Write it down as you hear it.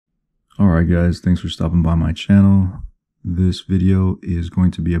Alright guys, thanks for stopping by my channel. This video is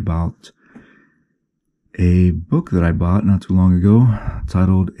going to be about a book that I bought not too long ago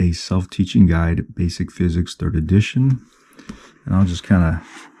titled A Self-Teaching Guide, Basic Physics 3rd edition. And I'll just kind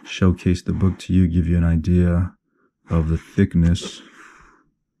of showcase the book to you, give you an idea of the thickness.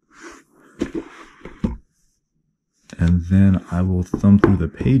 And then I will thumb through the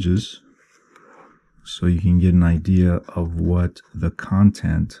pages so you can get an idea of what the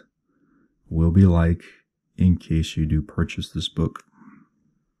content will be like in case you do purchase this book.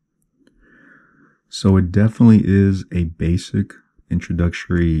 So it definitely is a basic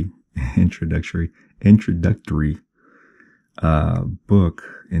introductory book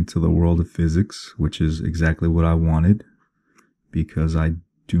into the world of physics, which is exactly what I wanted because I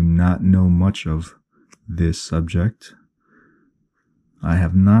do not know much of this subject. I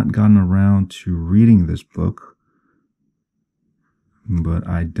have not gotten around to reading this book, but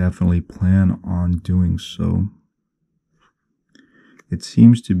I definitely plan on doing so. It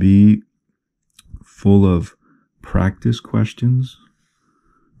seems to be full of practice questions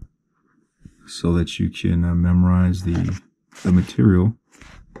so that you can memorize the material,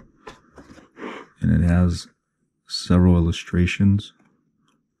 and it has several illustrations.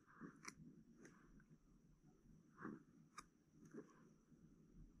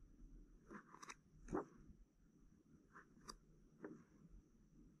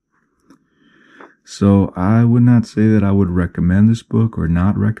 So I would not say that I would recommend this book or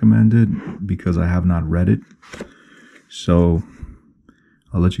not recommend it because I have not read it. So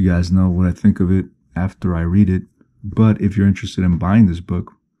I'll let you guys know what I think of it after I read it. But if you're interested in buying this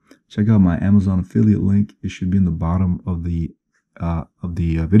book, check out my Amazon affiliate link. It should be in the bottom of the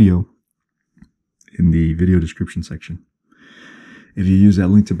video, in the video description section. If you use that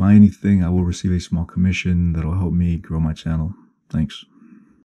link to buy anything, I will receive a small commission that'll help me grow my channel. Thanks.